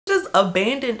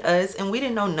abandoned us and we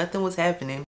didn't know nothing was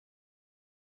happening.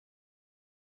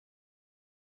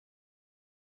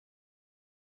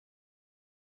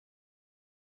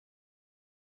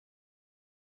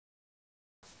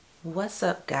 What's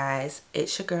up guys,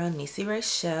 it's your girl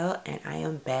Neesyraychelle and I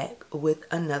am back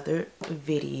with another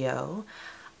video.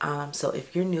 So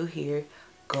if you're new here,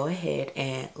 go ahead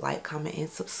and like, comment, and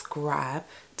subscribe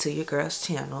to your girl's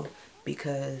channel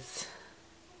because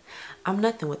I'm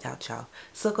nothing without y'all.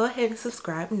 So go ahead and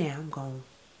subscribe now. I'm going,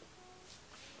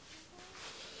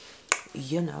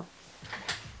 you know.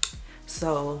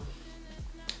 So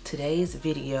today's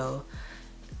video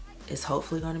is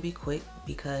hopefully going to be quick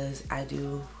because I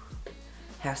do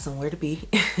have somewhere to be.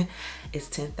 It's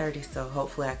 10:30, so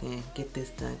hopefully I can get this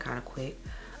done kind of quick.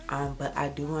 But I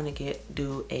do want to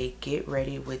do a get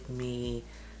ready with me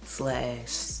 /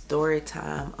 story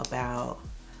time about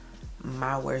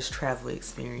my worst travel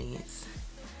experience.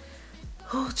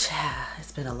 Oh child,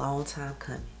 it's been a long time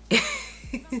coming.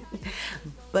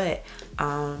 But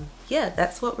yeah,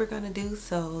 that's what we're gonna do,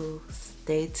 so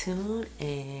stay tuned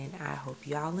and I hope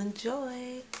y'all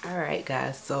enjoy. All right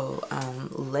guys, so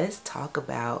let's talk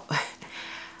about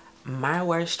my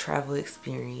worst travel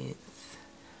experience.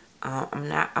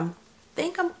 I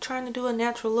think I'm trying to do a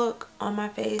natural look on my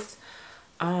face,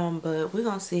 but we're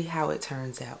gonna see how it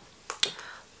turns out.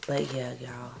 But yeah,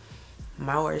 y'all,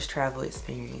 my worst travel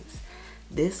experience.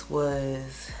 This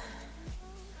was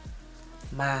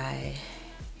my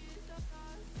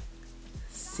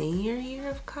senior year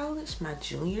of college, my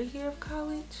junior year of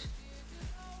college.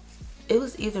 It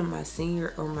was either my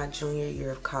senior or my junior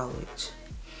year of college.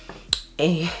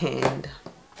 And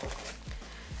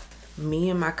me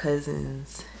and my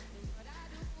cousins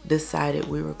decided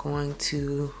we were going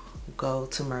to go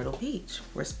to Myrtle Beach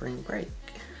for spring break.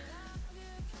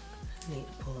 I need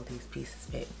to pull these pieces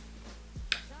back.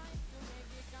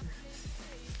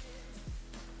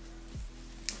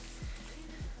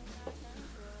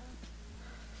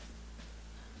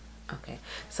 Okay,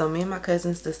 so me and my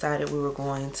cousins decided we were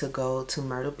going to go to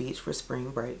Myrtle Beach for spring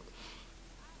break.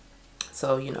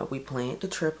 So, you know, we planned the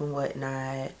trip and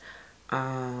whatnot.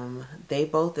 They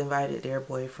both invited their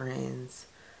boyfriends.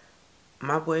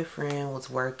 My boyfriend was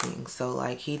working, so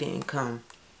like he didn't come.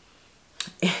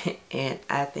 And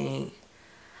I think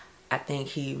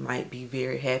he might be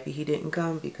very happy he didn't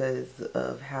come because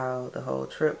of how the whole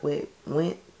trip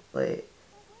went. But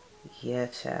yeah,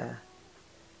 child.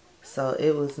 So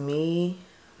it was me,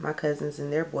 my cousins,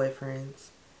 and their boyfriends,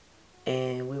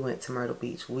 and we went to Myrtle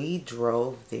Beach. We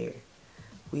drove there.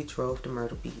 We drove to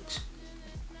Myrtle Beach.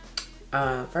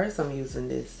 First I'm using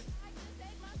this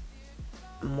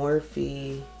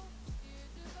Morphe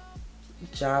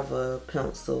Java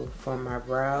pencil for my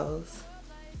brows.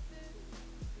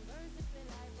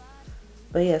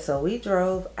 But yeah, so we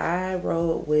drove. I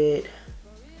rode with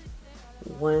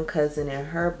one cousin and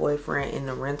her boyfriend in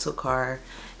the rental car,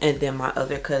 and then my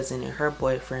other cousin and her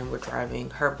boyfriend were driving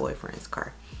her boyfriend's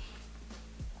car.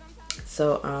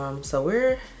 So so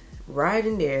we're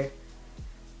riding there.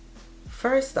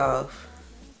 First off,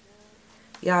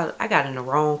 y'all, I got in the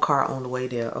wrong car on the way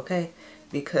there, okay?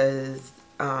 Because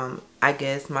I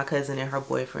guess my cousin and her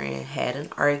boyfriend had an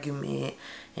argument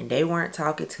and they weren't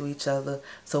talking to each other.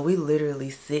 So we literally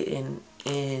sitting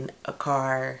in a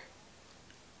car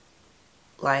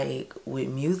like with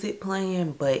music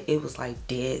playing, but it was like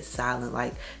dead silent.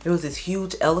 Like there was this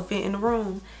huge elephant in the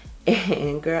room,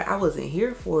 and girl, I wasn't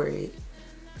here for it.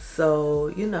 So,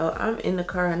 you know, I'm in the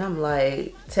car and I'm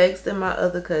like texting my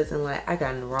other cousin like, I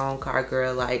got in the wrong car,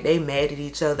 girl. Like they mad at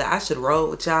each other. I should roll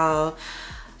with y'all,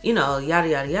 you know, yada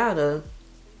yada yada.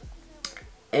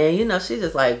 And you know, she's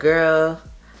just like, girl,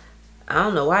 I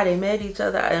don't know why they mad at each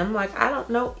other. And I'm like, I don't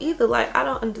know either. Like, I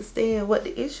don't understand what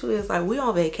the issue is. Like, we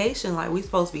on vacation. Like, we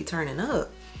supposed to be turning up.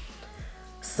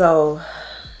 So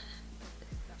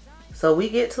we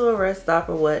get to a rest stop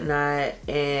or whatnot.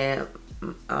 And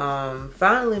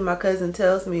finally, my cousin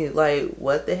tells me, like,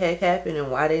 what the heck happened and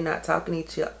why they not talking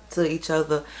to each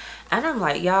other. And I'm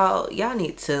like, y'all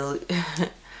need to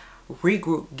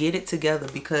regroup, get it together.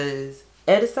 Because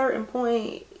at a certain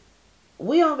point,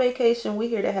 we on vacation, we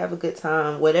here to have a good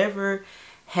time. Whatever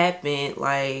happened,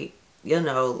 like, you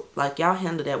know, like y'all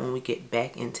handle that when we get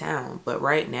back in town. But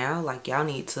right now, like, y'all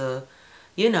need to,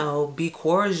 you know, be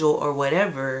cordial or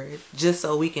whatever, just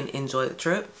so we can enjoy the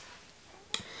trip.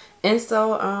 And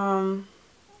so,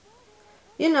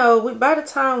 you know, by the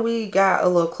time we got a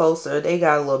little closer, they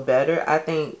got a little better. I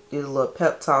think did a little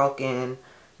pep talk, and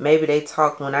maybe they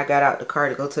talked when I got out the car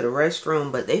to go to the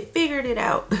restroom, but they figured it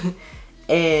out.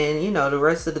 And, you know, the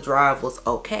rest of the drive was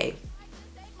okay.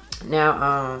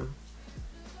 Now,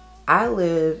 I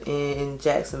live in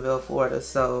Jacksonville, Florida,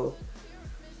 so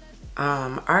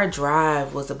our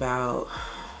drive was about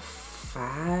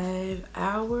 5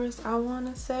 hours, I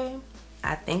want to say.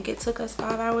 I think it took us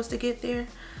 5 hours to get there.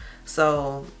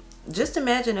 So just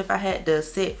imagine if I had to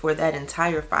sit for that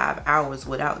entire 5 hours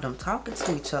without them talking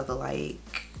to each other.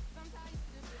 Like,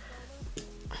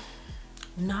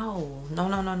 no,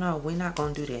 we're not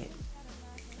gonna do that.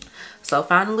 So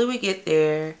finally we get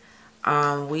there.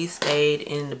 We stayed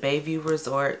in the Bayview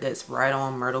Resort that's right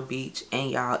on Myrtle Beach,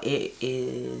 and y'all, it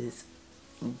is,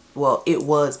 well, it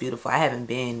was beautiful. I haven't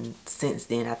been since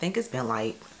then. I think it's been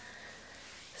like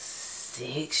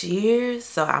 6 years,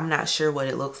 so I'm not sure what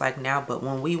it looks like now. But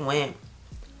when we went,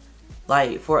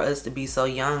 like, for us to be so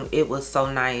young, it was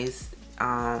so nice.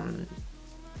 Our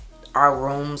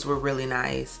rooms were really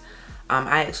nice.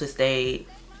 I actually stayed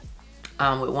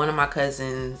with one of my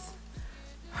cousins.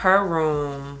 Her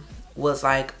room was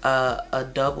like a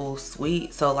double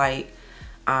suite, so like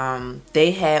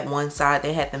they had one side,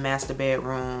 they had the master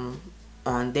bedroom.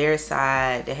 On their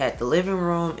side, they had the living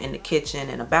room and the kitchen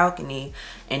and a balcony,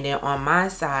 and then on my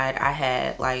side I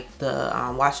had like the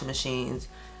washing machines,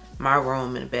 my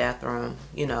room and the bathroom,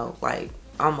 you know, like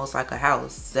almost like a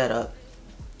house set up,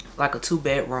 like a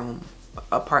 2-bedroom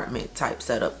apartment type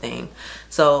setup thing.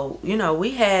 So, you know,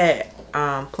 we had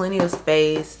plenty of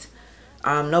space.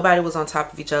 Nobody was on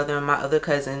top of each other. And my other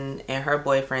cousin and her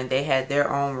boyfriend, they had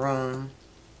their own room.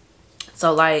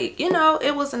 So, like, you know,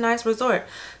 it was a nice resort.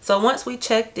 So once we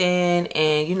checked in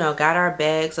and, you know, got our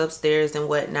bags upstairs and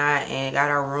whatnot and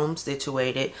got our room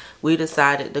situated, we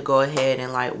decided to go ahead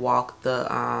and like walk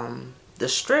the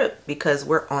strip because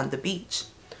we're on the beach.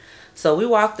 So we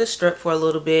walked the strip for a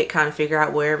little bit, kind of figure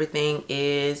out where everything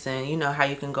is, and you know how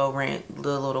you can go rent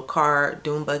the little car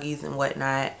dune buggies and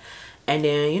whatnot. And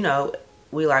then, you know,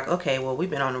 we like, okay, well, we've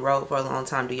been on the road for a long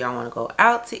time. Do y'all want to go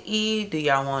out to eat? Do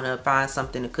y'all want to find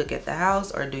something to cook at the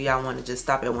house? Or do y'all want to just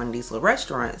stop at one of these little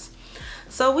restaurants?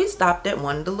 So we stopped at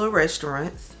one of the little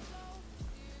restaurants.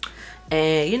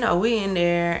 And, you know, we in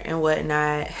there and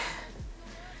whatnot.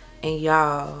 And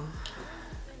y'all,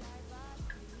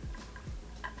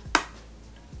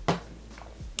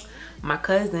 my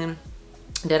cousin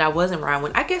that I wasn't riding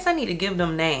with, I guess I need to give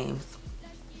them names.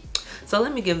 So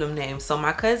let me give them names. So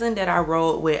my cousin that I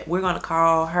rode with, we're gonna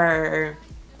call her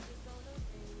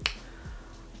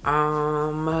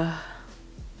Nona.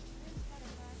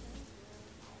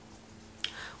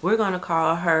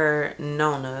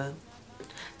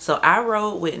 So I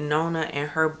rode with Nona and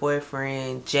her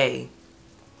boyfriend Jay.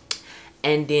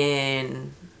 And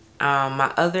then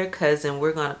my other cousin,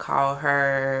 we're gonna call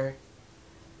her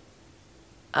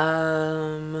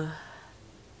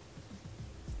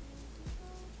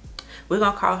we're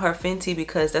gonna call her Fenty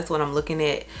because that's what I'm looking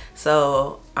at.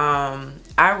 So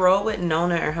I rode with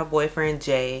Nona and her boyfriend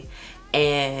Jay,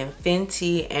 and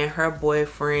Fenty and her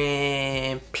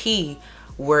boyfriend P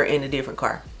were in a different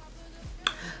car.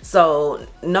 So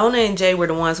Nona and Jay were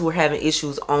the ones who were having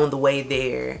issues on the way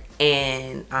there,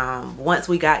 and once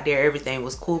we got there, everything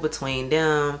was cool between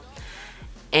them.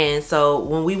 And so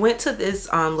when we went to this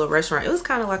little restaurant, it was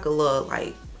kind of like a little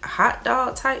like hot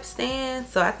dog type stand.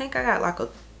 So I think I got like a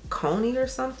coney or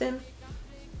something.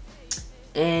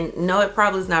 And no, it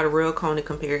probably is not a real coney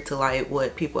compared to like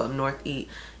what people up north eat.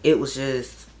 It was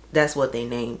just, that's what they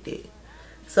named it.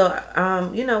 So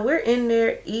you know, we're in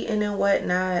there eating and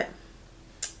whatnot,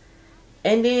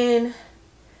 and then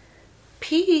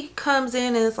P comes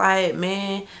in and is like,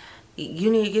 man,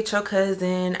 you need to get your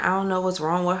cousin. I don't know what's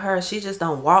wrong with her. She just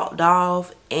done walked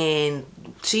off and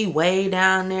she way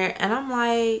down there. And I'm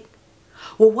like,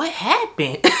 well, what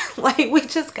happened? Like, we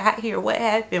just got here. What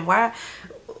happened? Why?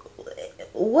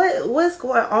 What's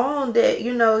going on that,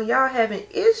 you know, y'all having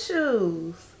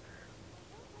issues?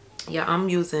 Yeah, I'm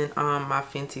using my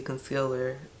Fenty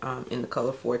concealer in the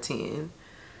color 410.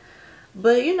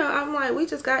 But, you know, I'm like, we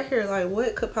just got here. Like,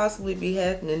 what could possibly be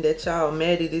happening that y'all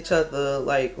mad at each other,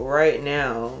 like, right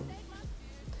now?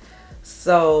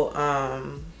 So,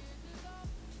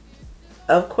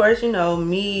 of course, you know,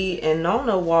 me and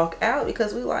Nona walk out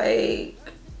because we like,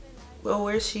 well,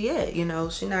 where's she at? You know,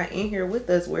 she not in here with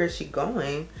us. Where is she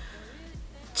going?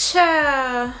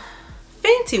 Child,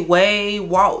 Fenty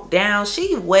walked down.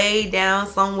 She way down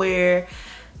somewhere.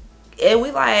 And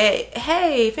we like,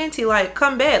 hey, Fenty, like,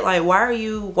 come back. Like, why are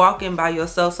you walking by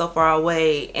yourself so far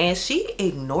away? And she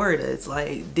ignored us,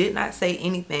 like, did not say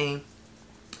anything.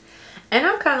 And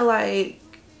I'm kind of like,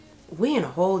 we in a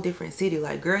whole different city.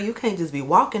 Like, girl, you can't just be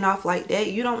walking off like that.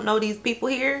 You don't know these people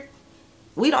here.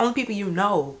 We the only people you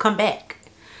know. Come back.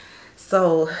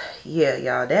 So, yeah,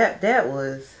 y'all, that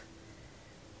was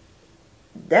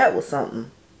something.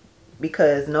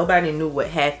 because nobody knew what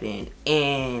happened.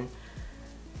 And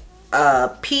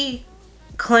P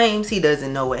claims he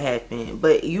doesn't know what happened,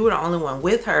 but you were the only one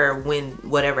with her when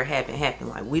whatever happened.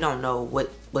 Like, we don't know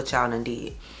what y'all done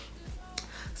did.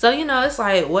 So, you know, it's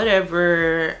like,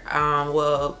 whatever.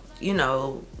 Well, you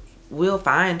know, we'll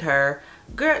find her.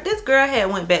 Girl, this girl had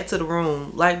went back to the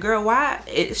room. Like, girl, why?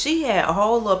 She had a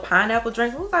whole little pineapple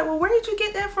drink. I was like, well, where did you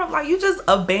get that from? Like, you just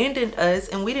abandoned us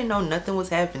and we didn't know nothing was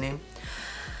happening.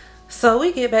 So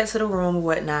we get back to the room and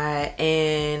whatnot,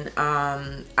 and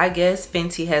I guess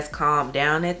Fenty has calmed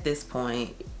down at this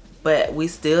point, but we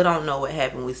still don't know what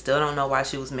happened. We still don't know why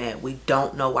she was mad. We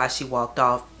don't know why she walked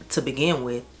off to begin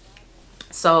with.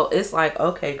 So it's like,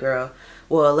 okay, girl,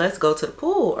 well, let's go to the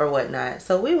pool or whatnot.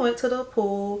 So we went to the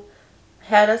pool,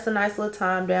 had us a nice little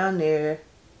time down there.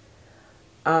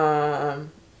 And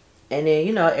then,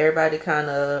 you know, everybody kind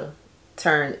of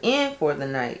turned in for the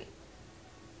night.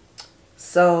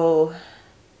 So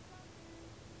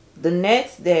the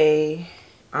next day,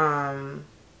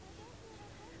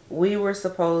 we were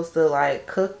supposed to like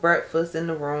cook breakfast in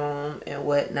the room and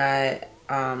whatnot,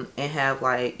 and have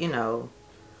like, you know,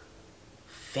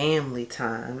 family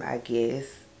time, I guess.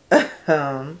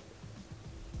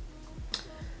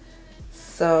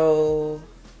 So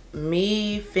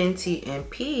me, Fenty, and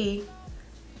P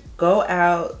go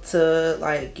out to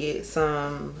like get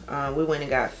some, we went and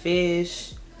got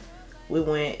fish. We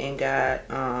went and got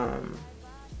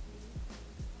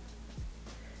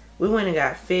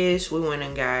fish. We went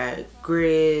and got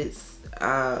grits.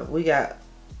 We got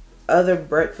other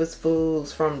breakfast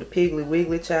foods from the Piggly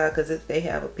Wiggly child, because they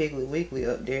have a Piggly Wiggly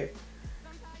up there.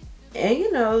 And, you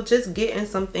know, just getting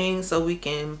some things so we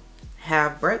can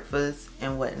have breakfast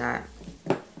and whatnot.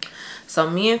 So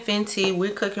me and Fenty,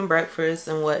 we're cooking breakfast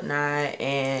and whatnot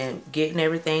and getting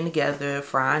everything together,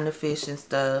 frying the fish and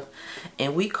stuff.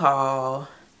 And we call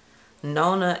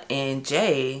Nona and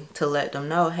Jay to let them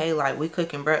know, hey, like, we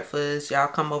cooking breakfast. Y'all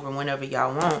come over whenever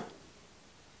y'all want.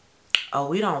 Oh,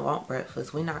 we don't want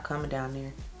breakfast. We're not coming down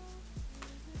there.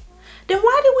 Then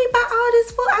why did we buy all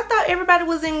this food? I thought everybody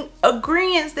was in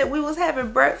agreement that we was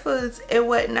having breakfast and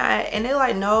whatnot. And they're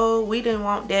like, no, we didn't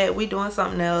want that. We doing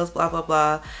something else, blah, blah,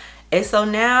 blah. And so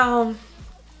now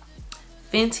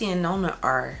Fenty and Nona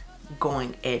are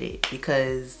going at it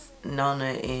because Nona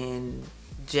and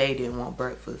Jay didn't want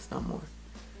breakfast no more.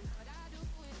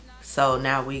 So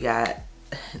now we got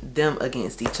them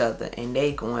against each other and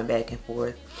they going back and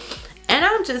forth. And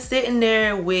I'm just sitting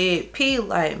there with P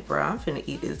like, bro, I'm finna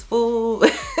eat this food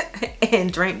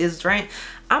and drink this drink.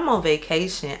 I'm on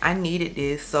vacation. I needed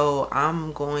this, so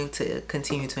I'm going to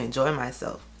continue to enjoy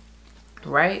myself.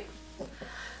 Right?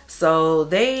 So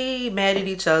they mad at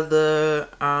each other.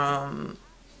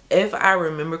 If I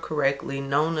remember correctly,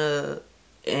 Nona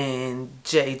and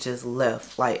Jay just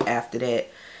left like after that.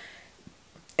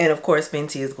 And of course,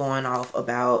 Fenty is going off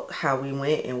about how we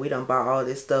went and we done bought all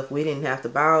this stuff. We didn't have to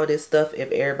buy all this stuff if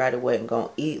everybody wasn't going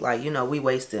to eat. Like, you know, we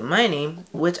wasted money,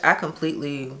 which I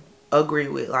completely agree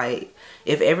with. Like,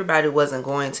 if everybody wasn't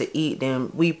going to eat,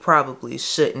 then we probably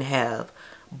shouldn't have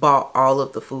bought all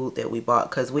of the food that we bought,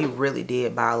 because we really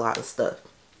did buy a lot of stuff.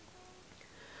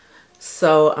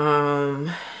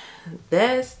 So,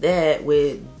 that's that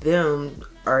with them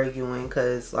arguing,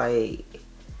 because, like,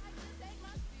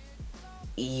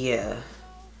 yeah.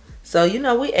 So, you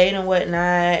know, we ate and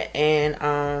whatnot,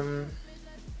 and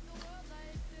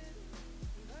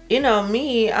you know,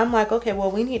 me, I'm like, okay,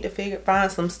 well, we need to find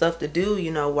some stuff to do,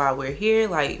 you know, while we're here.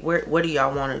 Like, what do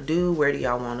y'all want to do? Where do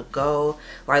y'all want to go?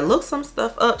 Like, look some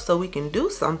stuff up so we can do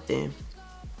something.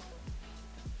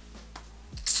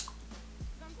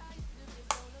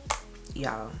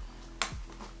 Y'all,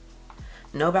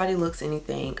 nobody looks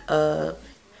anything up.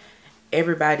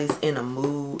 Everybody's in a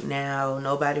mood now.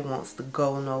 Nobody wants to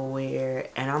go nowhere.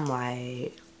 And I'm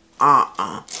like,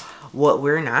 what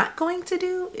we're not going to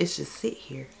do is just sit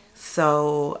here.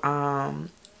 So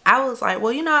I was like,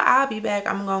 well, you know, I'll be back.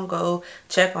 I'm gonna go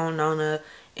check on Nona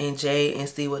and Jay and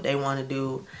see what they want to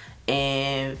do.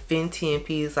 And Fenty and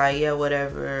P is like, yeah,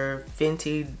 whatever.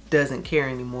 Fenty doesn't care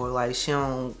anymore. Like, she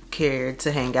don't care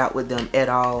to hang out with them at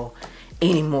all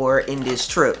anymore in this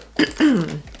trip.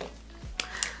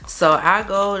 So I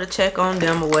go to check on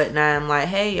them or whatnot. I'm like,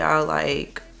 hey, y'all,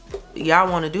 like, y'all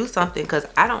want to do something? Because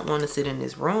I don't want to sit in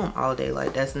this room all day.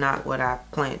 Like, that's not what I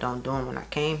planned on doing when I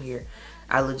came here.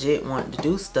 I legit wanted to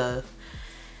do stuff.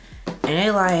 And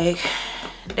they like,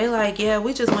 yeah,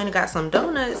 we just went and got some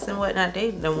donuts and whatnot.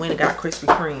 They done went and got Krispy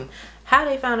Kreme. How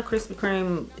they found a Krispy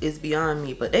Kreme is beyond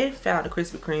me. But they found a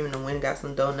Krispy Kreme and then went and got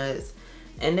some donuts.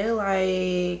 And they're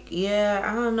like, yeah,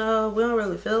 I don't know. We don't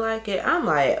really feel like it. I'm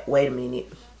like, wait a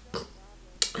minute.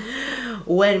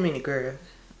 Wait a minute, girl.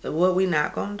 What we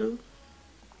not gonna do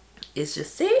is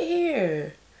just sit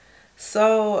here.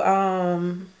 So,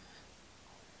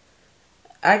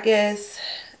 I guess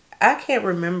I can't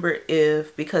remember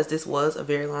if, because this was a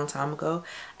very long time ago,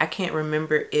 I can't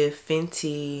remember if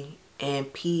Fenty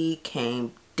and P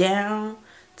came down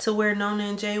to where Nona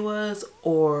and Jay was,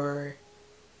 or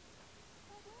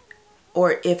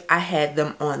if I had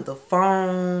them on the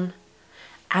phone.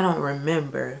 I don't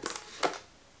remember.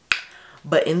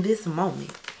 But in this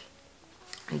moment,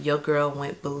 your girl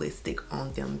went ballistic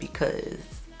on them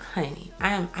because, honey,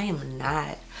 I am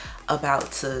not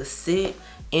about to sit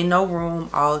in no room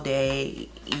all day.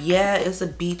 Yeah, it's a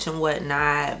beach and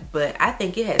whatnot, but I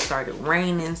think it had started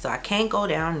raining, so I can't go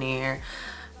down there.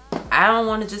 I don't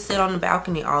want to just sit on the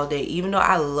balcony all day, even though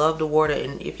I love the water.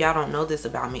 And if y'all don't know this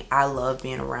about me, I love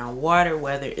being around water,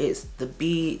 whether it's the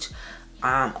beach,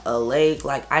 a lake.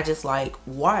 Like, I just like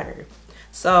water.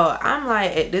 So I'm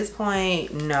like, at this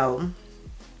point, no,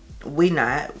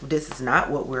 this is not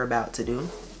what we're about to do.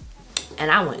 And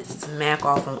I went smack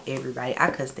off on everybody.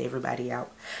 I cussed everybody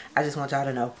out. I just want y'all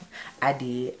to know, I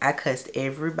did. I cussed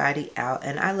everybody out,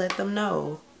 and I let them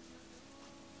know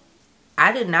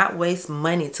I did not waste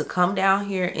money to come down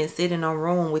here and sit in a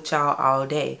room with y'all all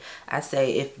day. I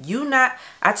say, if you not,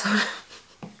 I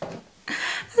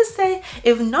say,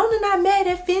 if Nona not mad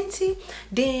at Fenty,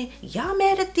 then y'all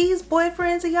mad at these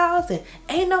boyfriends of y'all's and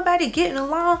ain't nobody getting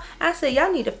along. I say,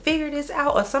 y'all need to figure this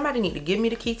out, or somebody need to give me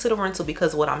the key to the rental,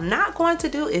 because what I'm not going to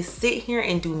do is sit here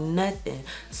and do nothing.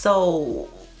 So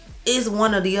it's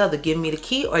one or the other. Give me the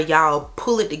key, or y'all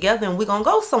pull it together and we're gonna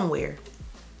go somewhere.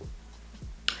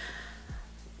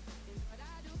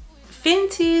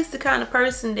 Fenty's the kind of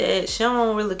person that she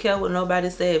don't really care what nobody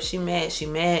say. If she mad, she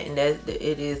mad, and that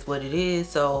it is what it is.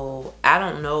 So I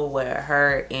don't know what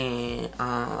her and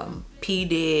P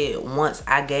did once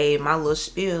I gave my little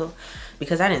spiel,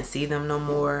 because I didn't see them no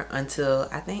more until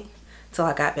I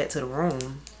got back to the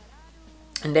room.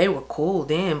 And they were cool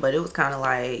then, but it was kind of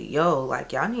like, yo,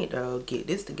 like, y'all need to get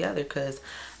this together, because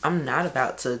I'm not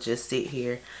about to just sit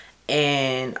here.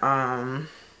 And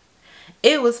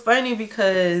it was funny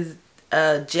because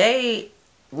Jay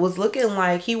was looking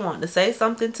like he wanted to say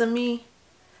something to me,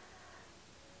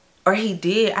 or he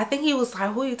did. I think he was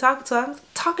like, who are you talking to? I'm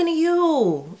talking to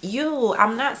you.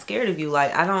 I'm not scared of you.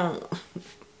 Like, I don't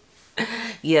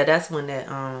yeah, that's when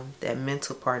that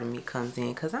mental part of me comes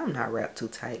in, because I'm not wrapped too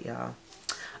tight, y'all.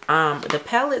 The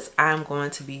palettes I'm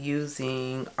going to be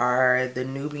using are the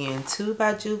Nubian 2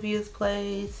 by Juvia's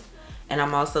Place, and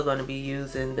I'm also going to be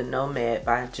using the Nomad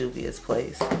by Juvia's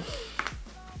Place.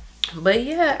 But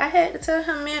yeah, I had to tell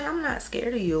him, man, I'm not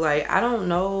scared of you. Like, I don't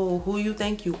know who you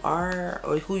think you are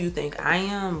or who you think I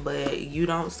am, but you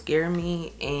don't scare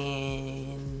me,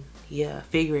 and yeah,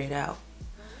 figure it out.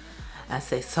 I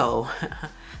say, so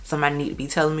somebody need to be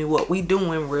telling me what we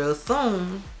doing real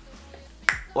soon,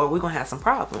 or we're gonna have some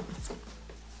problems.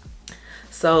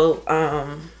 So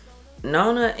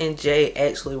Nona and Jay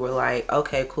actually were like,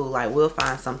 okay, cool, like, we'll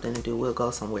find something to do, we'll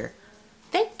go somewhere.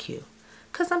 Thank you.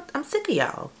 Cause I'm sick of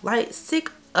y'all, like,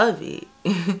 sick of it.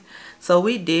 So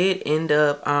we did end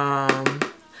up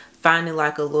finding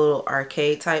like a little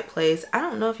arcade type place. I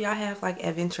don't know if y'all have like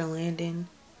Adventurelanding.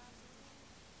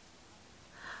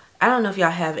 I don't know if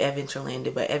y'all have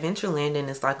Adventurelanding, but Adventurelanding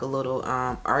is like a little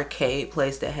arcade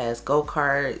place that has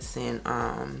go-karts and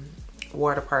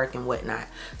water park and whatnot.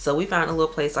 So we found a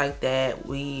little place like that.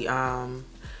 We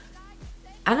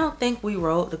I don't think we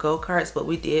rode the go-karts, but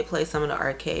we did play some of the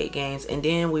arcade games, and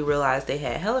then we realized they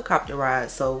had helicopter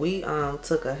rides, so we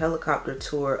took a helicopter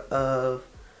tour of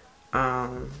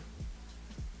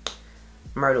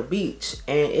Myrtle Beach,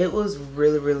 and it was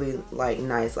really like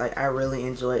nice. Like, I really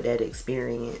enjoyed that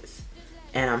experience,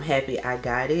 and I'm happy I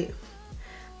got it.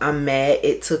 I'm mad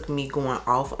it took me going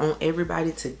off on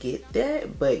everybody to get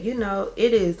that, but you know,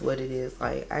 it is what it is.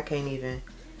 Like, I can't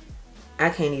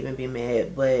even be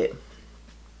mad. But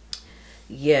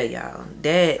yeah, y'all,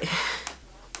 that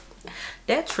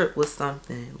trip was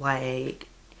something. Like,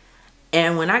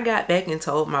 and when I got back and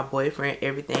told my boyfriend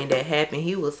everything that happened,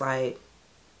 he was like,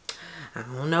 I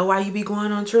don't know why you be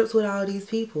going on trips with all these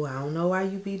people. I don't know why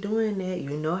you be doing that.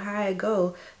 You know how it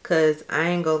go. Cause I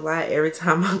ain't gonna lie, every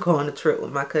time I go on a trip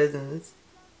with my cousins,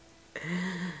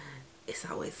 it's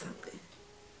always something.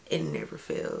 It never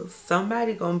fails.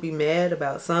 Somebody gonna be mad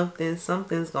about something.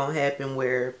 Something's gonna happen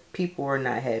where people are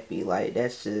not happy. Like,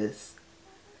 that's just,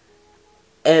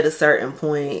 at a certain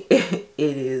point, it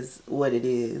is what it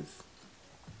is.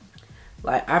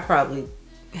 Like, I probably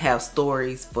have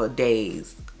stories for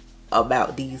days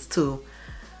about these two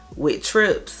with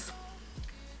trips.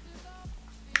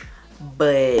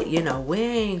 But you know, we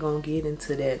ain't gonna get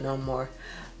into that no more.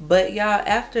 But y'all,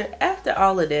 after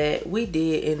all of that, we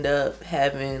did end up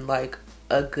having like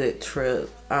a good trip.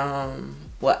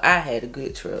 Well, I had a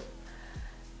good trip.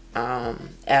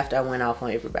 After I went off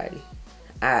on everybody,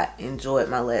 I enjoyed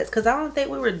my last, because I don't think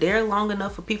we were there long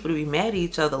enough for people to be mad at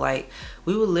each other. Like,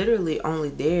 we were literally only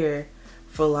there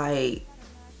for like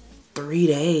 3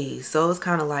 days, so it's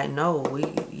kind of like, no,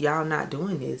 y'all not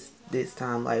doing this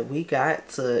time. Like, we got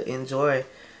to enjoy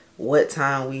what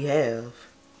time we have.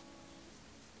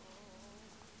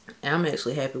 And I'm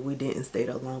actually happy we didn't stay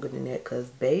there longer than that, because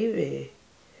baby,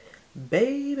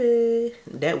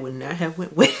 that would not have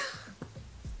went well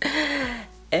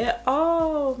at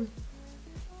all.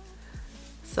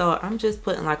 So I'm just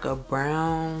putting like a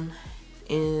brown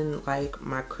in like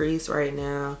my crease right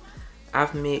now.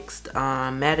 I've mixed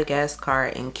Madagascar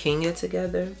and Kenya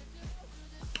together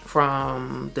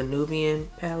from the Nubian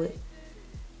palette,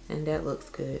 and that looks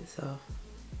good. So I'm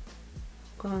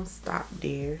gonna stop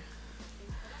there.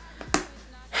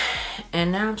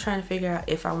 And now I'm trying to figure out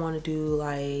if I want to do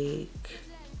like,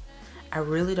 I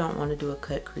really don't want to do a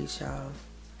cut crease, y'all.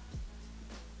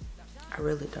 I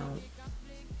really don't.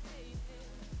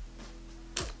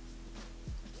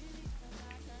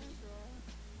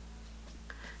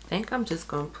 I think I'm just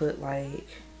gonna put like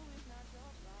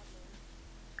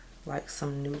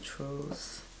some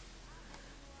neutrals.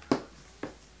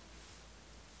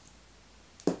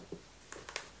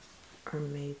 Or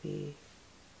maybe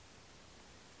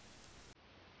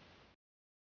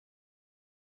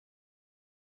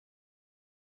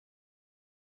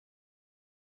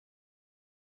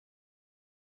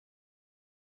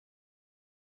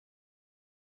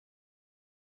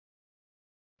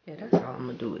yeah, that's all I'm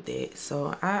gonna do with that.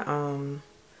 So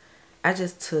I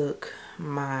just took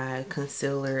my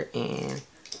concealer and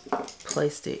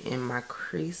placed it in my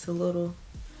crease a little.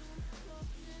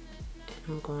 And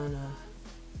I'm gonna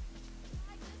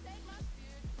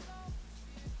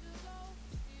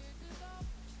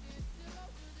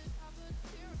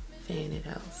fan it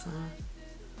out some.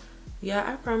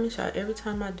 Yeah, I promise y'all, every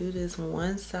time I do this,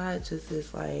 one side just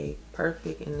is like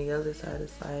perfect and the other side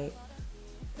is like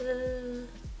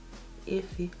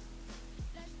iffy.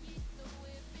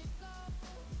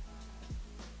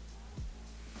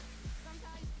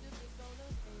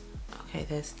 Okay,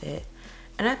 that's that.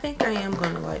 And I think I am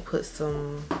gonna like put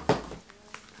some,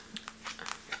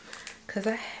 cause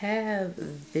I have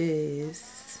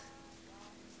this.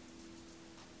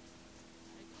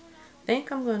 I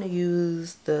think I'm gonna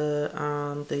use the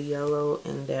yellow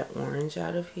and that orange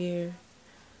out of here.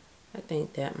 I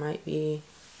think that might be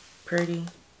pretty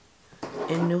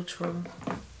and neutral.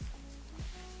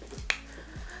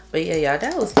 But yeah, y'all,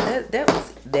 that was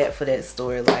that for that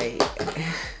story. Like,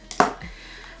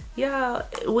 y'all,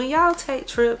 when y'all take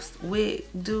trips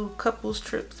do couples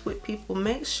trips with people,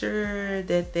 make sure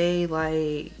that they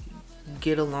like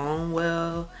get along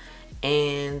well,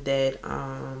 and that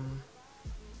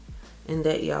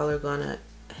y'all are gonna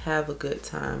have a good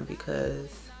time,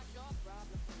 because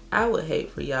I would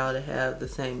hate for y'all to have the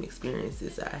same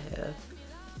experiences I have.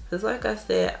 Because like I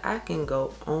said, I can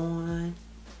go on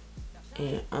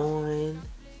and on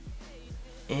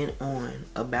and on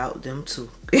about them too.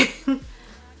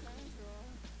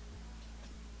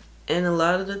 And a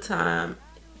lot of the time,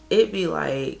 it be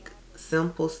like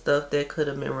simple stuff that could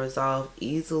have been resolved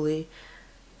easily,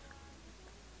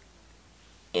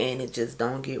 and it just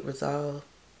don't get resolved.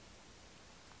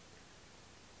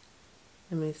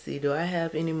 Let me see, do I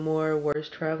have any more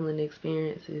worst traveling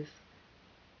experiences?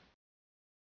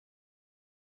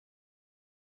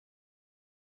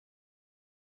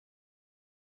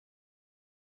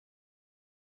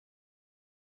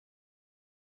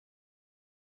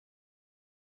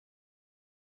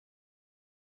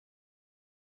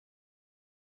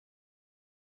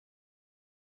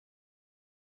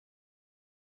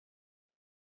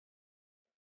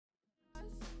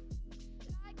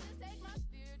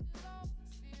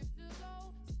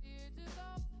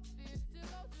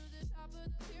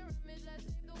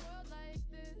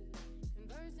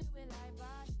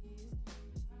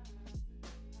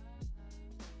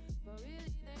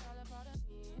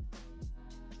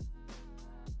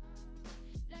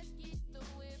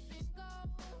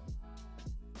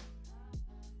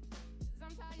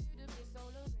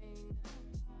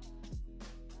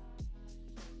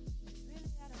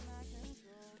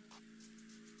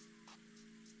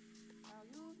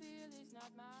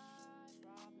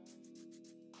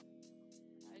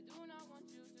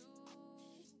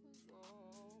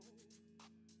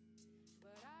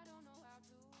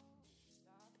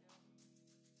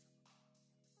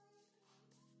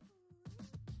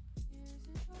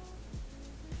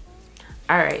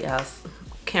 All right, y'all.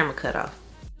 Camera cut off.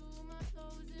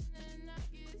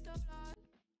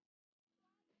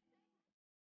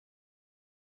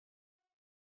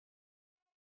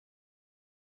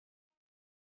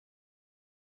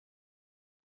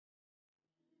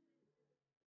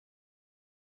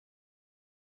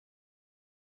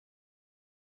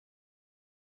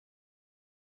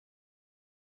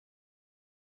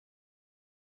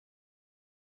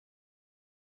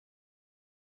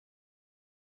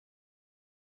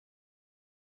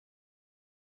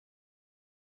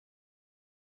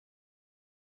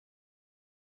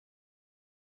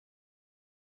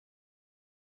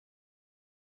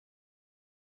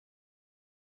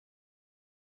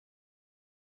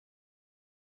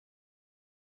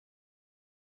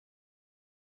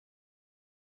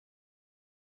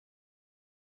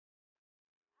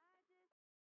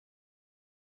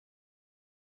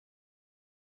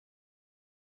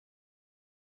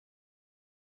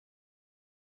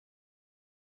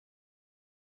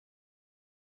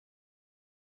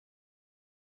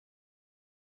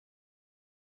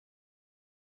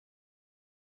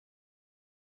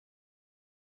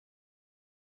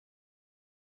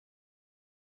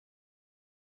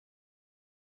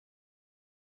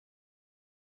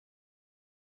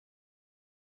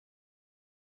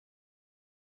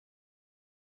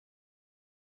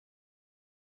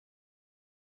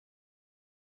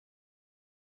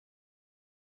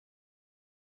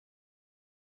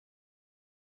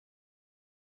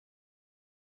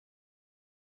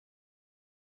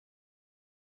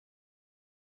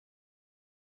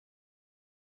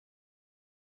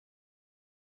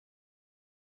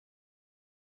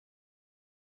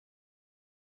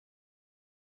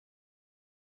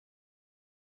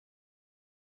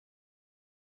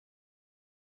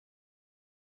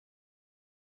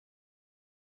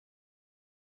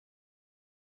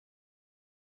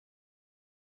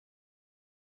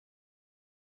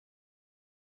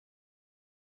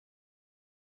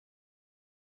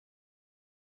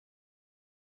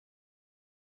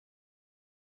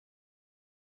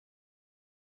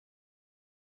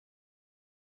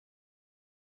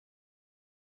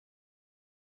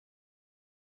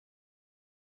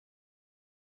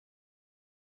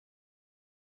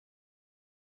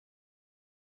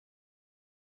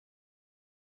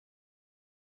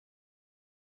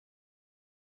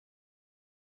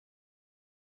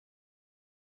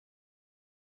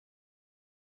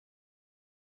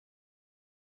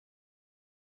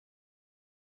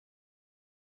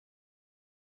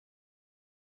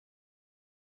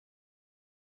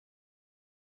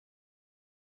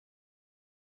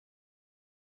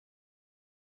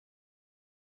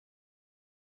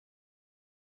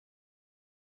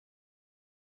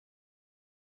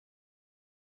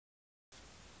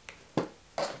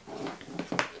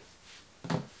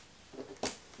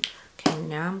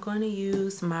 Now I'm going to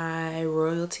use my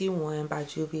Royalty One by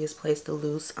Juvia's Place the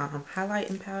Loose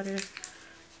highlighting powder.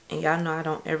 And y'all know I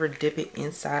don't ever dip it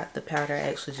inside the powder. I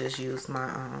actually just use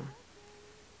my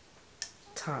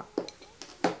top.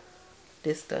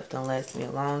 This stuff done last me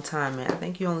a long time, and I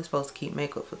think you're only supposed to keep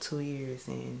makeup for 2 years.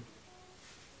 And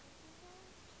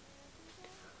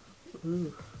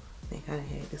ooh, I think I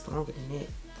had this longer than that.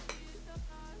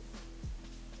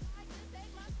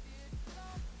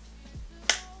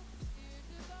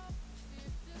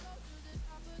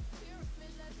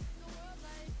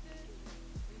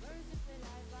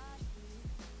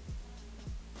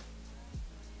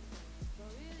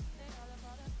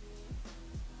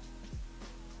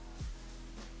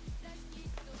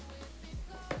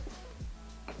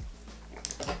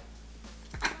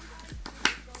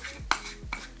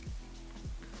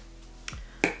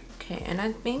 Okay, and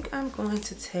I think I'm going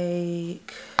to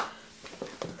take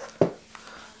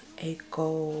a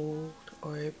gold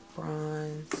or a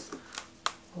bronze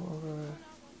or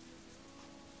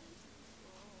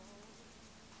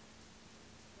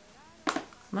I'm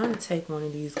going to take one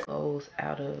of these golds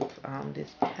out of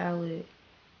this palette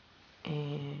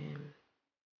and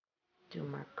do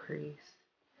my crease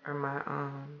or my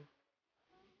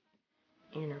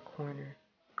inner corner.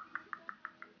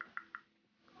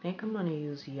 I think I'm going to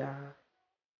use YALL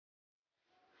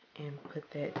and put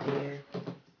that there.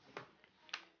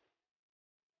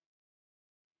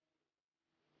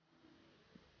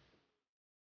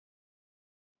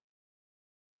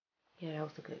 Yeah, that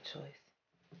was a good choice.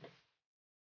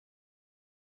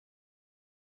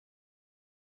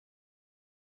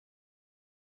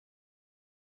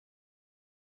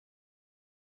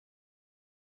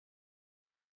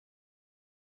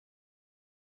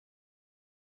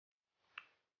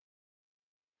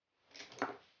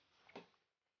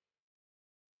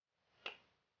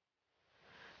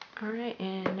 Alright,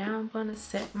 and now I'm going to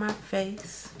set my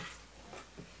face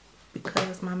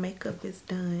because my makeup is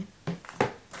done.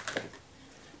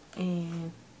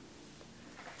 And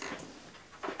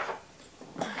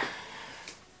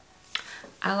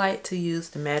I like to use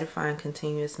the mattifying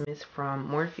continuous mist from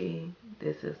Morphe.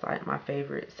 This is like my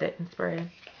favorite setting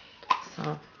spray.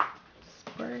 So,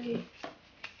 spray.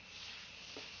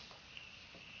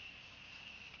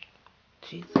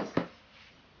 Jesus.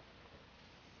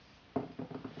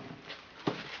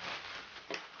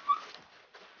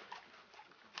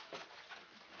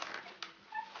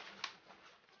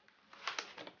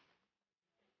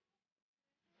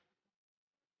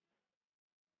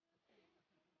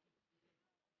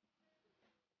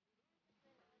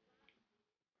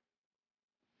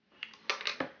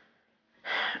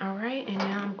 Alright, and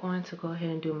now I'm going to go ahead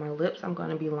and do my lips. I'm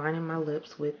going to be lining my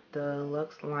lips with the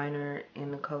Luxe Liner in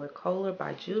the color Cola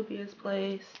by Juvia's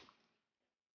Place.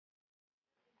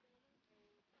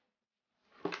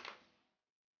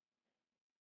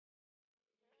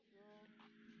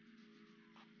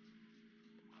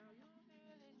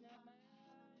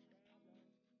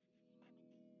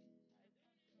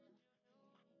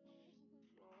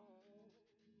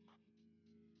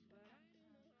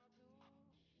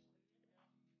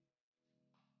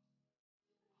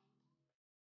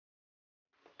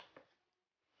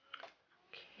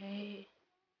 Okay.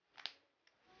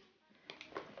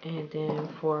 And then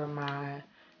for my,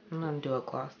 I'm going to do a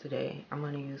gloss today. I'm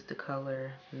going to use the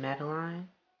color Madeline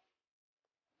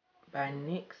by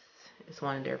NYX. It's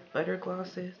one of their butter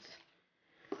glosses.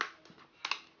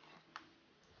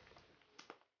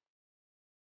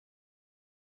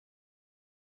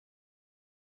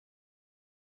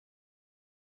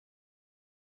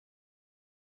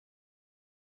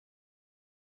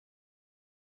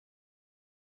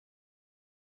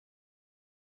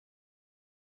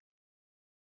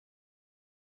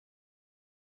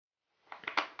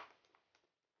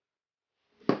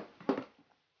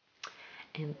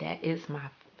 And that is my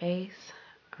face.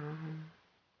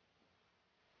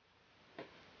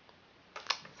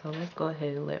 So let's go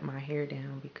ahead and let my hair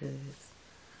down because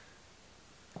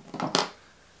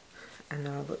I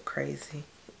know I look crazy.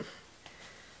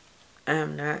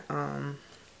 I'm not,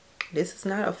 this is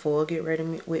not a full get ready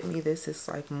with me. This is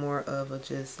like more of a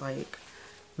just like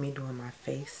me doing my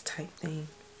face type thing.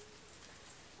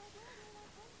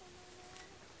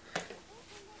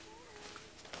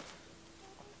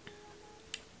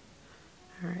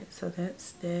 Alright, so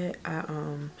that's that. I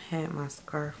had my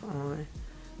scarf on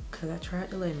because I tried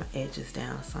to lay my edges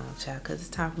down some, child, because it's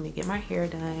time for me to get my hair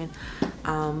done.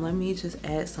 Let me just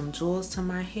add some jewels to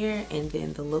my hair and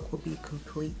then the look will be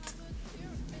complete.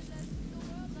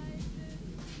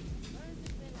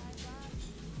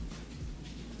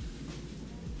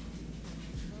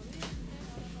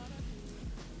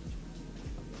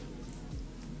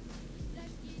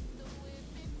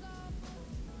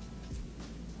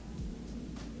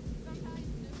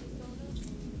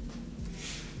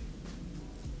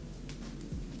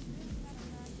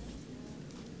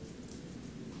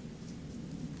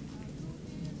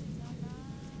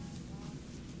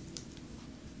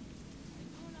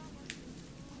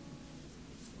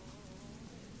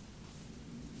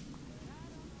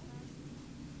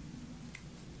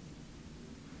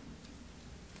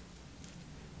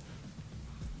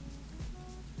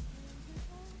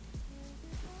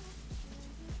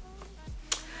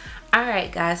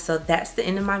 Alright guys, so that's the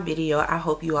end of my video. I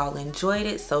hope you all enjoyed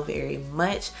it so very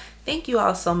much. Thank you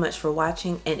all so much for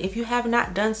watching, and if you have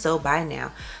not done so by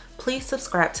now, please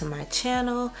subscribe to my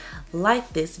channel,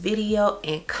 like this video,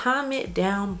 and comment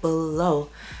down below.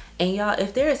 And y'all,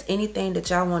 if there is anything that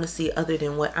y'all want to see other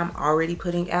than what I'm already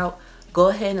putting out, go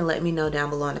ahead and let me know down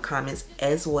below in the comments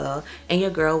as well, and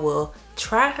your girl will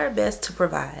try her best to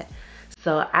provide.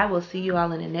 So I will see you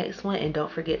all in the next one, and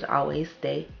don't forget to always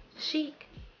stay chic.